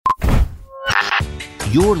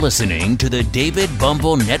You're listening to the David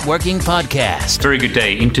Bumble Networking Podcast. Very good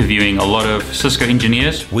day interviewing a lot of Cisco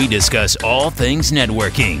engineers. We discuss all things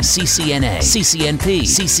networking, CCNA, CCNP,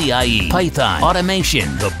 CCIE, Python, automation,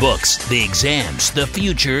 the books, the exams, the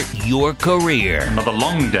future, your career. Another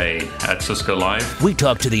long day at Cisco Live. We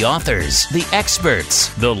talk to the authors, the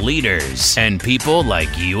experts, the leaders, and people like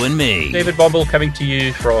you and me. David Bumble coming to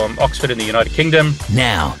you from Oxford in the United Kingdom.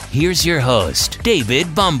 Now, here's your host,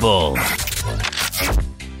 David Bumble.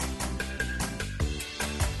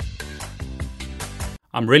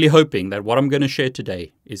 I'm really hoping that what I'm going to share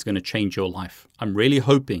today is going to change your life. I'm really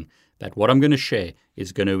hoping that what I'm going to share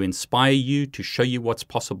is going to inspire you to show you what's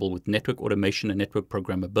possible with network automation and network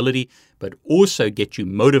programmability, but also get you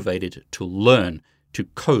motivated to learn to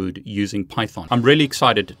code using Python. I'm really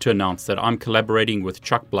excited to announce that I'm collaborating with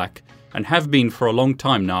Chuck Black and have been for a long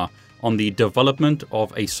time now on the development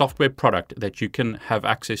of a software product that you can have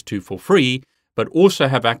access to for free, but also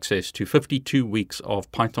have access to 52 weeks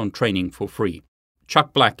of Python training for free.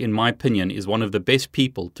 Chuck Black, in my opinion, is one of the best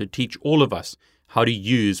people to teach all of us how to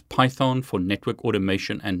use Python for network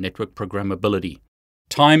automation and network programmability.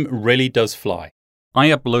 Time really does fly. I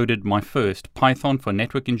uploaded my first Python for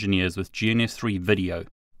Network Engineers with GNS3 video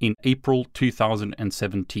in April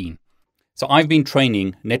 2017. So I've been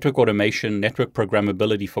training network automation, network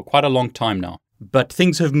programmability for quite a long time now. But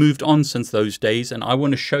things have moved on since those days, and I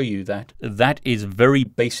want to show you that that is very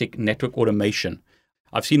basic network automation.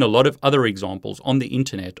 I've seen a lot of other examples on the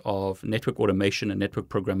internet of network automation and network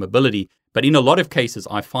programmability, but in a lot of cases,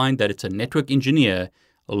 I find that it's a network engineer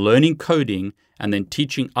learning coding and then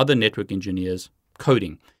teaching other network engineers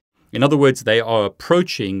coding. In other words, they are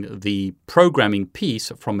approaching the programming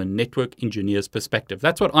piece from a network engineer's perspective.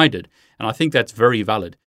 That's what I did, and I think that's very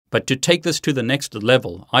valid. But to take this to the next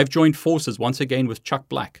level, I've joined forces once again with Chuck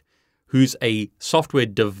Black, who's a software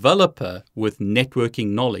developer with networking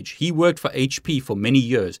knowledge. He worked for HP for many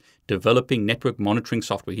years developing network monitoring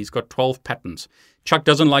software. He's got 12 patents. Chuck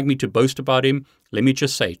doesn't like me to boast about him. Let me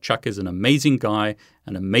just say, Chuck is an amazing guy,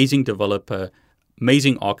 an amazing developer,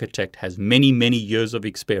 amazing architect, has many, many years of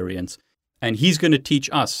experience. And he's going to teach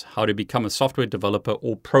us how to become a software developer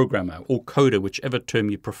or programmer or coder, whichever term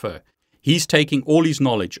you prefer. He's taking all his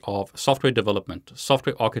knowledge of software development,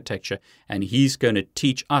 software architecture, and he's going to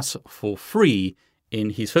teach us for free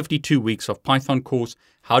in his 52 weeks of Python course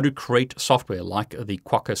how to create software like the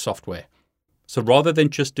Quokka software. So rather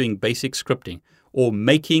than just doing basic scripting or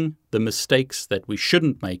making the mistakes that we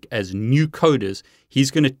shouldn't make as new coders,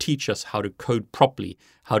 he's going to teach us how to code properly,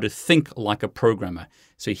 how to think like a programmer.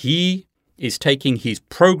 So he is taking his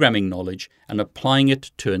programming knowledge and applying it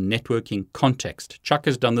to a networking context. Chuck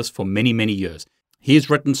has done this for many, many years. He has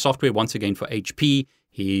written software once again for HP.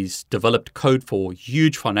 He's developed code for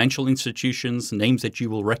huge financial institutions, names that you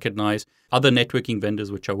will recognize, other networking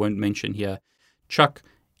vendors, which I won't mention here. Chuck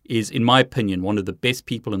is, in my opinion, one of the best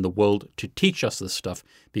people in the world to teach us this stuff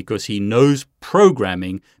because he knows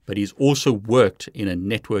programming, but he's also worked in a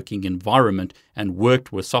networking environment and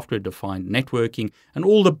worked with software-defined networking and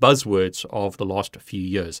all the buzzwords of the last few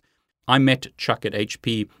years. I met Chuck at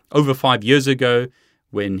HP over 5 years ago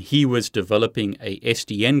when he was developing a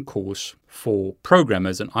SDN course for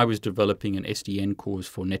programmers and I was developing an SDN course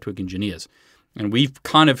for network engineers. And we've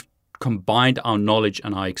kind of combined our knowledge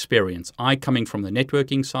and our experience. I coming from the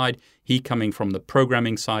networking side, he coming from the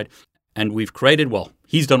programming side, and we've created, well,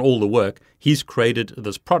 he's done all the work. He's created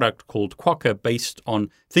this product called Quokka based on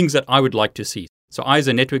things that I would like to see. So I, as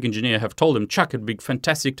a network engineer, have told him, Chuck, it'd be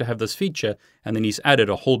fantastic to have this feature, and then he's added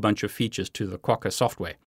a whole bunch of features to the Quokka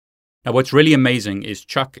software. Now, what's really amazing is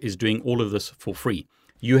Chuck is doing all of this for free.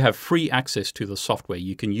 You have free access to the software.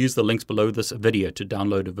 You can use the links below this video to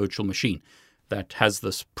download a virtual machine that has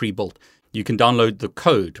this pre-built. You can download the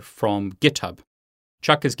code from GitHub.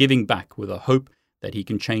 Chuck is giving back with a hope that he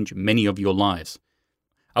can change many of your lives.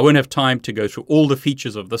 I won't have time to go through all the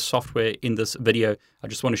features of this software in this video. I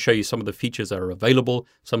just want to show you some of the features that are available,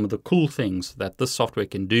 some of the cool things that this software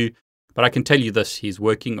can do. But I can tell you this, he's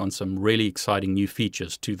working on some really exciting new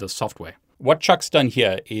features to the software. What Chuck's done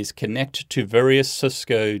here is connect to various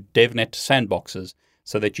Cisco DevNet sandboxes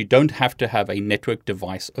so that you don't have to have a network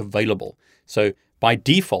device available. So by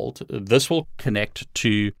default, this will connect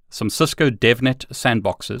to some Cisco DevNet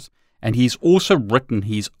sandboxes, and he's also written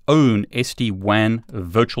his own SD-WAN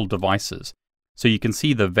virtual devices. So you can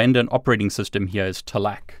see the vendor and operating system here is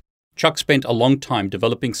Tilak. Chuck spent a long time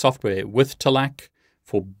developing software with Tilak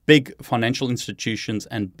for big financial institutions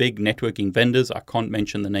and big networking vendors. I can't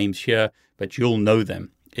mention the names here, but you'll know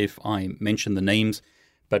them if I mention the names.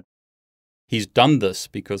 He's done this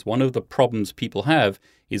because one of the problems people have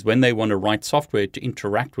is when they want to write software to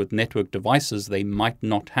interact with network devices, they might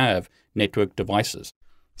not have network devices.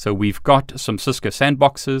 So we've got some Cisco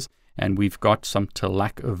sandboxes and we've got some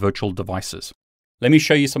Telak virtual devices. Let me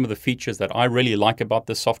show you some of the features that I really like about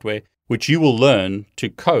this software, which you will learn to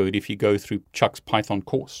code if you go through Chuck's Python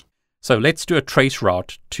course. So let's do a trace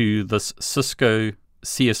route to this Cisco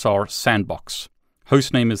CSR sandbox.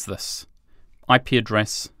 Hostname is this. IP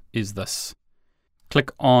address is this.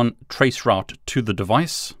 Click on trace route to the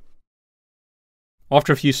device.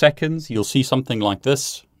 After a few seconds, you'll see something like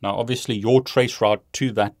this. Now, obviously, your trace route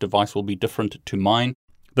to that device will be different to mine.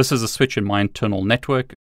 This is a switch in my internal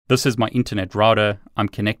network. This is my internet router. I'm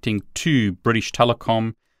connecting to British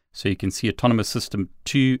Telecom. So you can see Autonomous System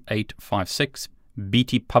 2856,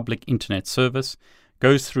 BT Public Internet Service.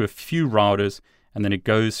 Goes through a few routers, and then it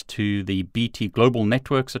goes to the BT Global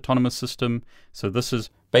Networks Autonomous System. So this is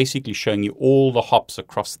basically showing you all the hops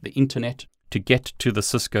across the internet to get to the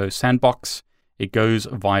Cisco sandbox. It goes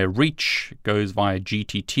via reach, it goes via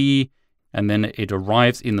GTT, and then it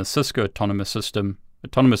arrives in the Cisco Autonomous System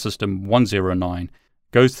 109,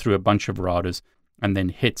 goes through a bunch of routers, and then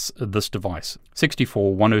hits this device,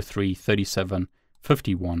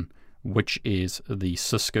 64.103.37.51, which is the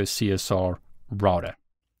Cisco CSR router.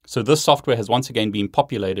 So this software has once again been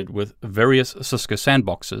populated with various Cisco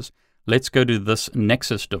sandboxes. Let's go to this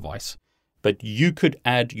Nexus device. But you could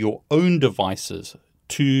add your own devices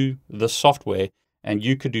to the software, and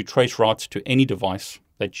you could do trace routes to any device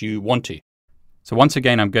that you want to. So once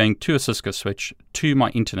again, I'm going to a Cisco switch, to my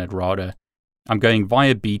internet router. I'm going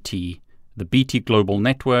via BT, the BT Global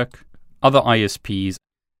Network, other ISPs,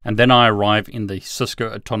 and then I arrive in the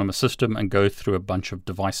Cisco Autonomous System and go through a bunch of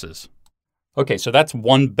devices. Okay, so that's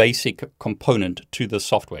one basic component to the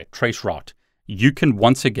software, trace route. You can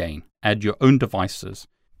once again add your own devices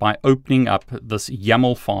by opening up this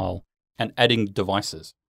YAML file and adding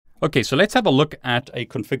devices. Okay, so let's have a look at a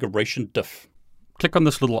configuration diff. Click on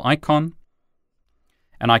this little icon,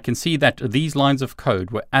 and I can see that these lines of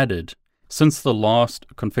code were added since the last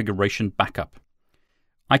configuration backup.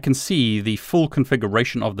 I can see the full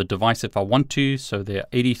configuration of the device if I want to, so there are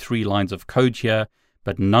 83 lines of code here,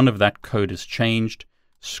 but none of that code has changed.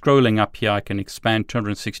 Scrolling up here, I can expand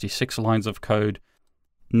 266 lines of code.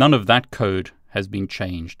 None of that code has been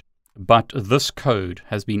changed, but this code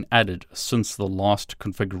has been added since the last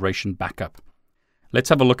configuration backup. Let's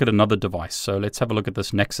have a look at another device. So let's have a look at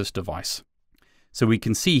this Nexus device. So we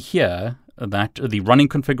can see here that the running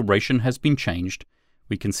configuration has been changed.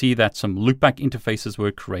 We can see that some loopback interfaces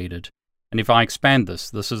were created. And if I expand this,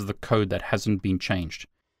 this is the code that hasn't been changed.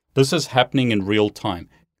 This is happening in real time.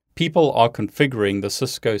 People are configuring the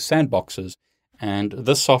Cisco sandboxes, and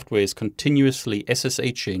this software is continuously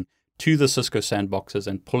SSHing to the Cisco sandboxes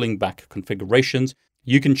and pulling back configurations.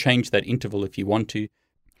 You can change that interval if you want to.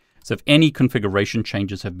 So if any configuration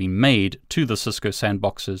changes have been made to the Cisco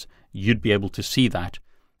sandboxes, you'd be able to see that.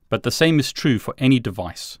 But the same is true for any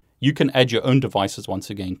device. You can add your own devices once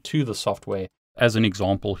again to the software. As an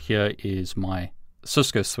example, here is my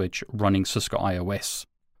Cisco switch running Cisco iOS.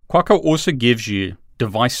 Quaco also gives you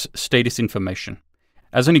device status information.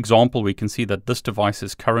 As an example, we can see that this device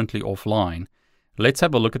is currently offline. Let's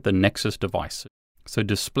have a look at the Nexus device. So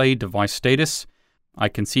display device status. I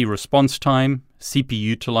can see response time, CPU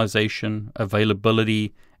utilization,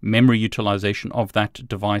 availability, memory utilization of that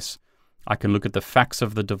device. I can look at the facts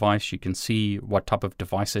of the device. You can see what type of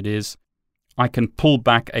device it is. I can pull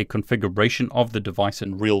back a configuration of the device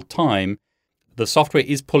in real time. The software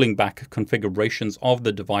is pulling back configurations of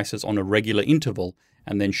the devices on a regular interval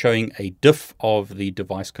and then showing a diff of the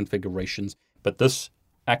device configurations. But this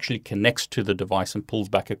actually connects to the device and pulls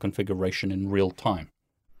back a configuration in real time.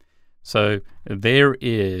 So there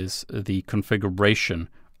is the configuration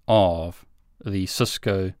of the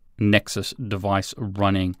Cisco Nexus device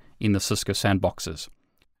running in the Cisco sandboxes.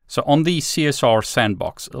 So on the CSR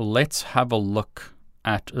sandbox, let's have a look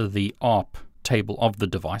at the ARP table of the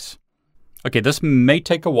device. Okay, this may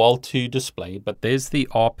take a while to display, but there's the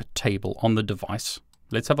ARP table on the device.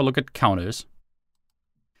 Let's have a look at counters.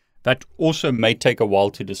 That also may take a while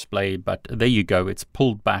to display, but there you go. It's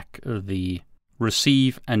pulled back the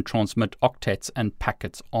receive and transmit octets and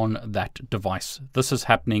packets on that device. This is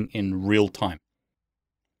happening in real time.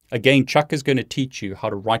 Again, Chuck is going to teach you how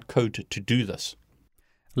to write code to do this.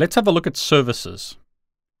 Let's have a look at services.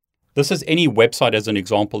 This is any website as an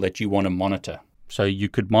example that you want to monitor. So you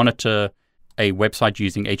could monitor a website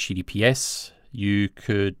using HTTPS. You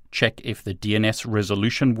could check if the DNS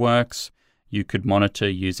resolution works. You could monitor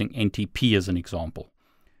using NTP as an example.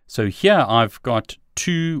 So here I've got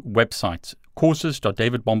two websites,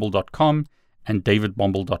 courses.davidbombal.com and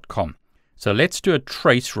davidbombal.com. So let's do a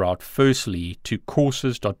trace route firstly to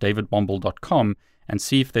courses.davidbombal.com and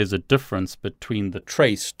see if there's a difference between the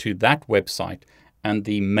trace to that website and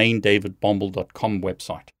the main davidbombal.com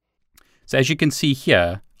website. So as you can see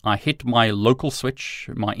here, I hit my local switch,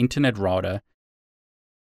 my internet router.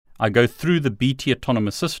 I go through the BT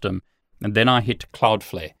autonomous system, and then I hit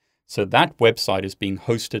Cloudflare. So that website is being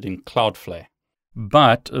hosted in Cloudflare.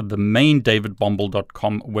 But the main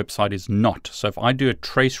davidbombal.com website is not. So if I do a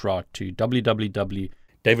trace route to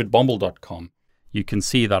www.davidbombal.com, you can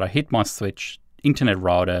see that I hit my switch, internet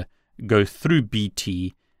router, go through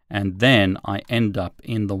BT, and then I end up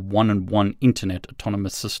in the 1&1 Internet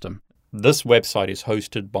Autonomous System. This website is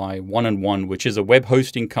hosted by 1&1, which is a web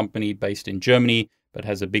hosting company based in Germany, but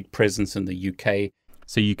has a big presence in the UK.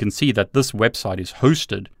 So you can see that this website is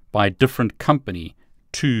hosted by a different company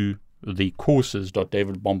to the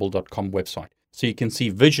courses.davidbombal.com website. So you can see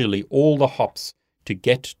visually all the hops to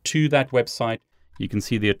get to that website. You can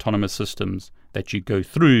see the autonomous systems that you go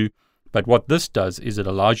through. But what this does is it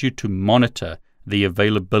allows you to monitor the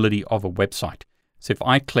availability of a website. So if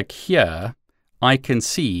I click here, I can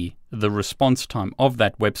see the response time of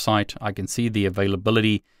that website. I can see the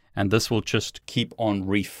availability, and this will just keep on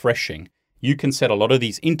refreshing. You can set a lot of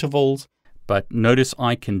these intervals, but notice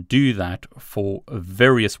I can do that for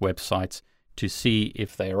various websites to see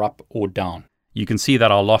if they are up or down. You can see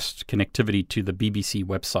that I lost connectivity to the BBC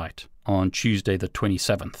website on Tuesday the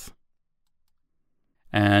 27th.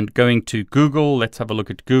 And going to Google, let's have a look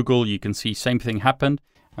at Google. You can see same thing happened,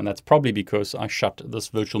 and that's probably because I shut this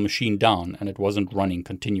virtual machine down and it wasn't running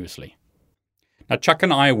continuously. Now, Chuck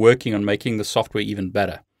and I are working on making the software even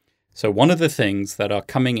better. So one of the things that are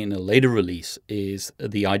coming in a later release is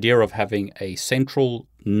the idea of having a central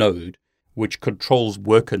node which controls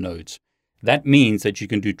worker nodes. That means that you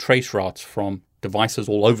can do trace routes from devices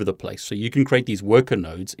all over the place. So you can create these worker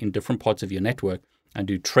nodes in different parts of your network and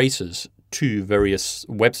do traces to various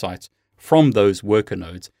websites from those worker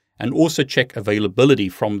nodes, and also check availability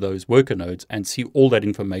from those worker nodes and see all that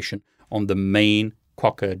information on the main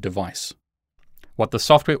Quokka device. What the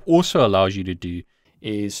software also allows you to do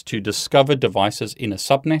is to discover devices in a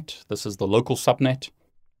subnet. This is the local subnet.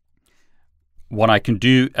 What I can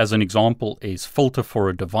do as an example is filter for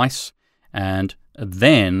a device and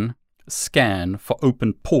then scan for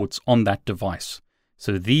open ports on that device.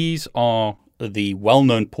 So these are the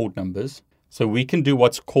well-known port numbers. So we can do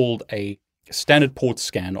what's called a standard port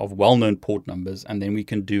scan of well-known port numbers, and then we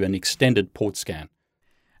can do an extended port scan.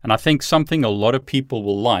 And I think something a lot of people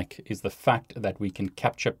will like is the fact that we can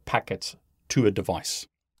capture packets to a device.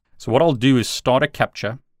 So what I'll do is start a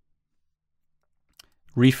capture,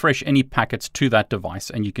 refresh any packets to that device,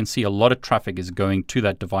 and you can see a lot of traffic is going to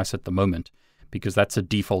that device at the moment because that's a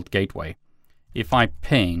default gateway. If I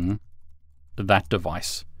ping that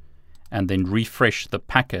device and then refresh the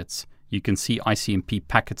packets, you can see ICMP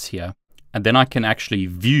packets here, and then I can actually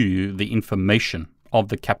view the information of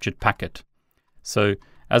the captured packet. So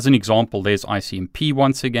as an example, there's ICMP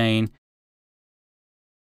once again.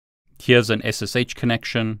 Here's an SSH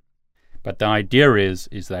connection. But the idea is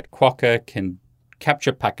that Quokka can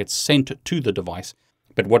capture packets sent to the device.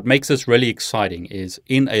 But what makes this really exciting is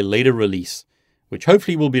in a later release, which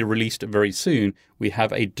hopefully will be released very soon, we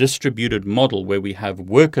have a distributed model where we have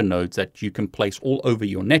worker nodes that you can place all over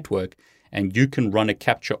your network, and you can run a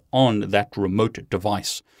capture on that remote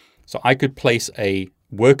device. So I could place a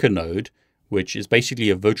worker node, which is basically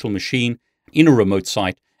a virtual machine, in a remote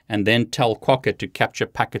site, and then tell Quokka to capture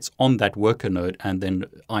packets on that worker node, and then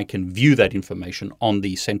I can view that information on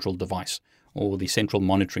the central device or the central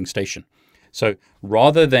monitoring station. So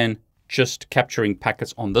rather than just capturing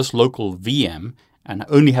packets on this local VM and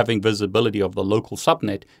only having visibility of the local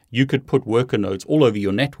subnet, you could put worker nodes all over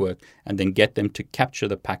your network and then get them to capture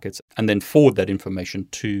the packets and then forward that information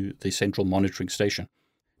to the central monitoring station.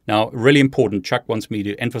 Now, really important, Chuck wants me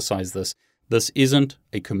to emphasize this. This isn't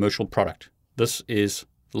a commercial product. This is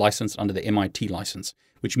licensed under the MIT license,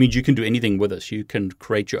 which means you can do anything with this. You can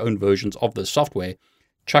create your own versions of the software.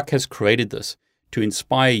 Chuck has created this to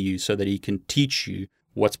inspire you so that he can teach you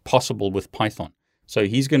what's possible with Python. So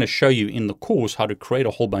he's going to show you in the course how to create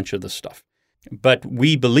a whole bunch of this stuff. But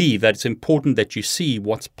we believe that it's important that you see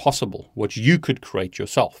what's possible, what you could create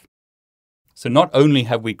yourself. So not only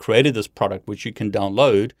have we created this product, which you can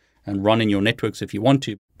download and run in your networks if you want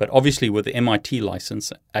to, but obviously with the MIT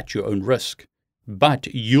license at your own risk. But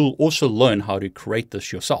you'll also learn how to create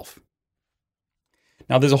this yourself.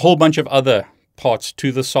 Now, there's a whole bunch of other parts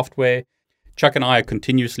to the software. Chuck and I are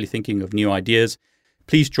continuously thinking of new ideas.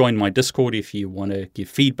 Please join my Discord if you want to give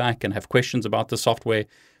feedback and have questions about the software.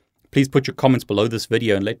 Please put your comments below this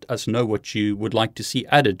video and let us know what you would like to see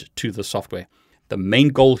added to the software. The main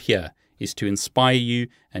goal here is to inspire you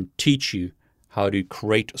and teach you how to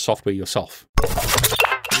create software yourself.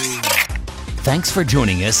 Thanks for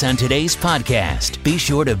joining us on today's podcast. Be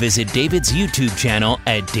sure to visit David's YouTube channel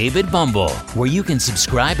at David Bumble, where you can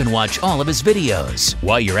subscribe and watch all of his videos.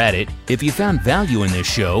 While you're at it, if you found value in this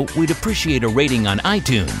show, we'd appreciate a rating on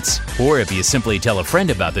iTunes. Or if you simply tell a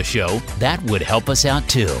friend about the show, that would help us out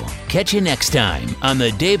too. Catch you next time on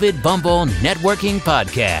the David Bumble Networking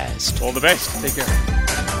Podcast. All the best. Take care.